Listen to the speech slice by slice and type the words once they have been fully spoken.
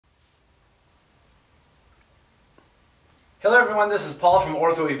Hello everyone, this is Paul from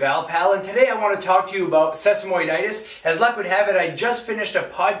Ortho Eval, pal, and today I want to talk to you about sesamoiditis. As luck would have it, I just finished a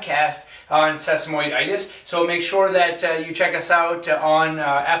podcast on sesamoiditis, so make sure that you check us out on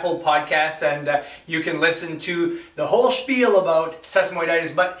Apple Podcasts and you can listen to the whole spiel about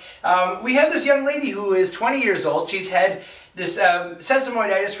sesamoiditis. But we have this young lady who is 20 years old. She's had this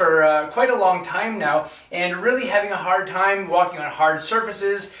sesamoiditis for quite a long time now and really having a hard time walking on hard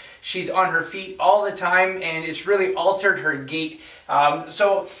surfaces. She's on her feet all the time and it's really altered her gait.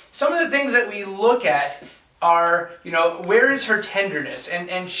 So some of the things that we look at are, where is her tenderness?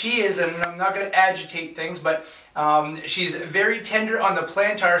 And she is, and I'm not going to agitate things, but she's very tender on the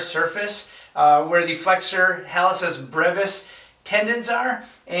plantar surface where the flexor hallucis brevis tendons are,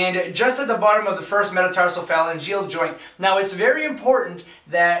 and just at the bottom of the first metatarsal phalangeal joint. Now it's very important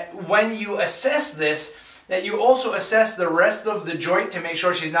that when you assess this, that you also assess the rest of the joint to make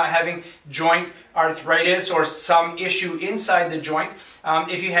sure she's not having joint arthritis or some issue inside the joint.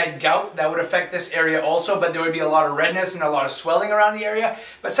 If you had gout, that would affect this area also, but there would be a lot of redness and a lot of swelling around the area.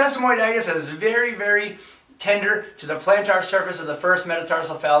 But sesamoiditis is very, very tender to the plantar surface of the first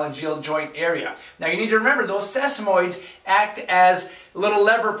metatarsal phalangeal joint area. Now you need to remember those sesamoids act as little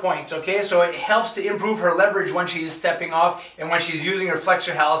lever points, okay? So it helps to improve her leverage when she's stepping off and when she's using her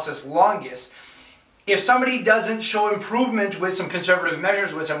flexor hallucis longus. If somebody doesn't show improvement with some conservative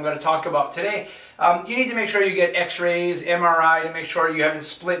measures, which I'm going to talk about today, you need to make sure you get x-rays, MRI to make sure you haven't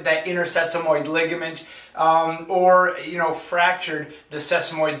split that inner sesamoid ligament or, fractured the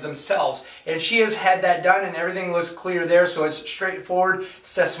sesamoids themselves. And she has had that done and everything looks clear there, so it's straightforward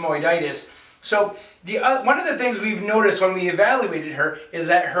sesamoiditis. So one of the things we've noticed when we evaluated her is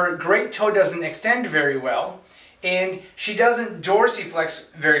that her great toe doesn't extend very well. And she doesn't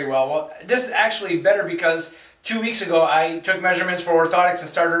dorsiflex very well. Well, this is actually better because 2 weeks ago I took measurements for orthotics and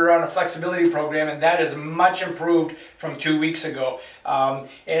started her on a flexibility program, and that is much improved from 2 weeks ago.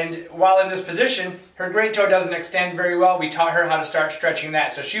 And while in this position, her great toe doesn't extend very well. We taught her how to start stretching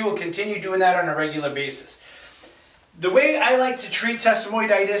that, so she will continue doing that on a regular basis. The way I like to treat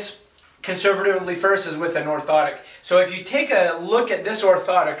sesamoiditis conservatively first is with an orthotic. So if you take a look at this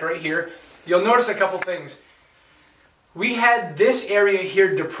orthotic right here, you'll notice a couple things. We had this area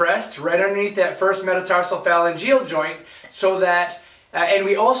here depressed right underneath that first metatarsal phalangeal joint, so that, and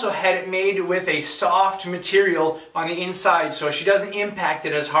we also had it made with a soft material on the inside so she doesn't impact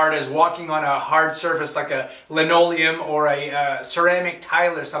it as hard as walking on a hard surface like a linoleum or a ceramic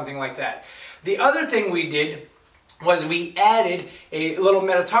tile or something like that. The other thing we did was we added a little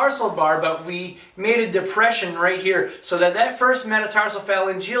metatarsal bar, but we made a depression right here so that that first metatarsal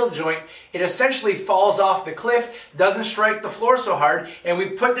phalangeal joint, it essentially falls off the cliff, doesn't strike the floor so hard, and we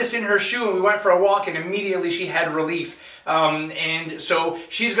put this in her shoe and we went for a walk and immediately she had relief. And so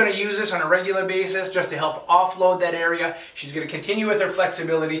she's going to use this on a regular basis just to help offload that area. She's going to continue with her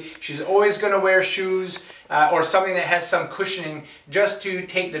flexibility. She's always going to wear shoes or something that has some cushioning just to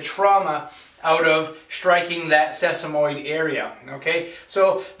take the trauma out of striking that sesamoid area, okay?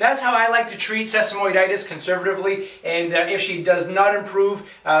 So that's how I like to treat sesamoiditis conservatively, and if she does not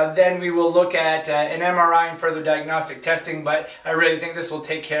improve, then we will look at an MRI and further diagnostic testing, but I really think this will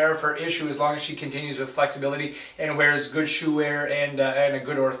take care of her issue as long as she continues with flexibility and wears good shoe wear and a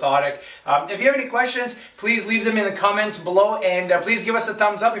good orthotic. If you have any questions, please leave them in the comments below, and please give us a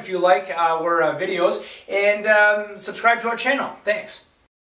thumbs up if you like our videos, and subscribe to our channel. Thanks.